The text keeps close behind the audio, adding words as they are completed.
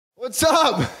What's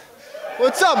up?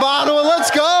 What's up, Ottawa? Let's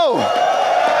go.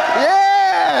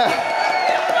 Yeah.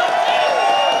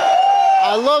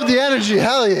 I love the energy.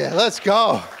 Hell yeah. Let's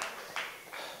go.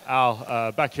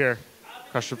 Al, back here.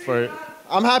 Question for you.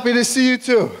 I'm happy to see you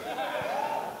too.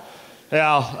 Hey,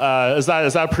 Al, is that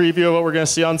a preview of what we're going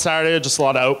to see on Saturday? Just a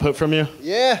lot of output from you?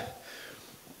 Yeah.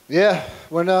 Yeah.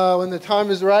 When the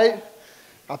time is right,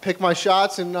 I'll pick my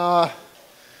shots, and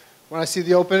when I see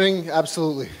the opening,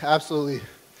 absolutely. Absolutely.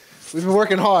 We've been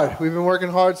working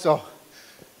hard. So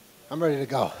I'm ready to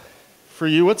go. For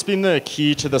you, what's been the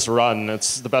key to this run?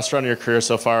 It's the best run of your career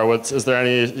so far. Is there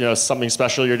any, something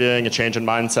special you're doing, a change in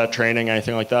mindset, training,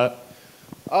 anything like that?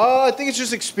 I think it's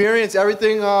just experience.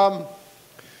 Everything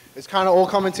is kind of all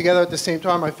coming together at the same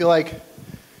time. I feel like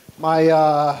my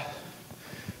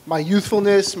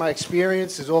youthfulness, my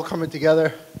experience is all coming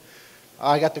together.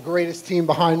 I got the greatest team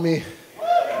behind me.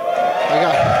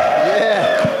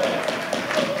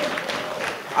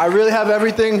 I really have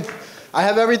everything. I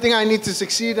have everything I need to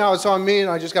succeed now. It's on me, and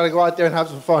I just got to go out there and have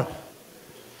some fun.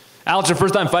 Al, it's your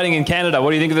first time fighting in Canada. What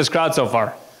do you think of this crowd so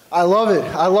far? I love it.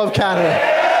 I love Canada.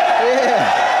 Yeah.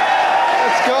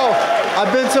 Let's go.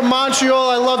 I've been to Montreal.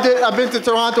 I loved it. I've been to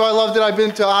Toronto. I loved it. I've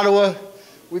been to Ottawa.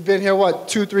 We've been here,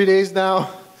 2-3 days now.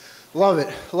 Love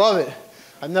it. Love it.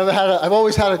 I've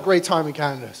always had a great time in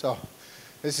Canada. So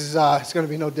this is it's going to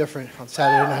be no different on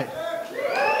Saturday night.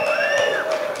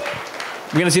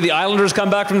 We're going to see the Islanders come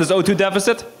back from this 0-2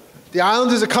 deficit? The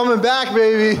Islanders are coming back,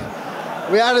 baby.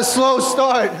 We had a slow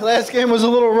start. Last game was a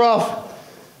little rough.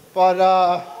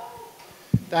 But,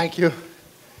 thank you.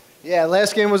 Yeah,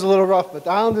 last game was a little rough, but the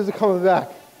Islanders are coming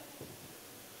back.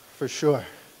 For sure.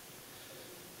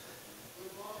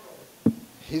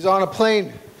 He's on a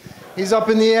plane. He's up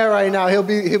in the air right now. He'll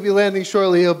be landing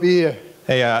shortly. He'll be here.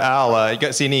 Hey, Al,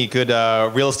 you see any good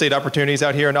real estate opportunities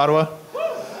out here in Ottawa?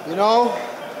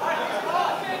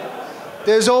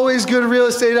 There's always good real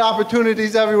estate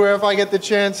opportunities everywhere if I get the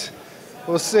chance.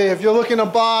 We'll see. If you're looking to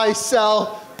buy,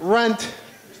 sell, rent,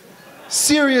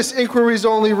 serious inquiries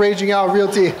only, raging out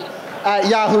realty at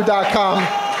yahoo.com.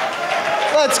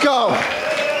 Let's go.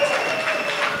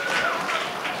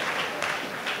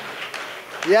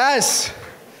 Yes.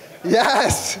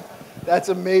 Yes. That's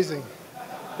amazing.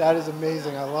 That is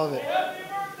amazing. I love it.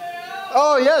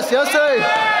 Oh, yes, yesterday.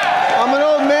 I'm an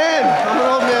old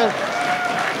man.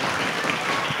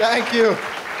 Thank you.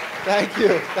 Thank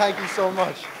you. Thank you so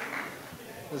much.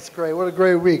 That's great. What a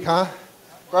great week, huh?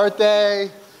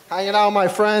 Birthday, hanging out with my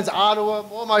friends, Ottawa,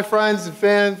 all my friends and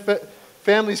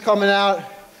families coming out.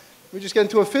 We just get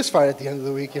into a fist fight at the end of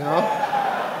the week,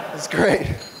 It's great.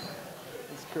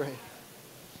 It's great.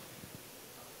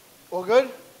 All good?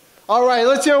 All right,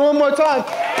 let's hear it one more time.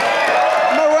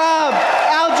 Marab,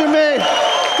 Aljamain,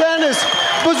 Dennis,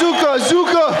 Bazooka,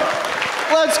 Zuka.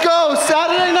 Let's go.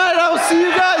 Saturday night, I'll see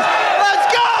you guys.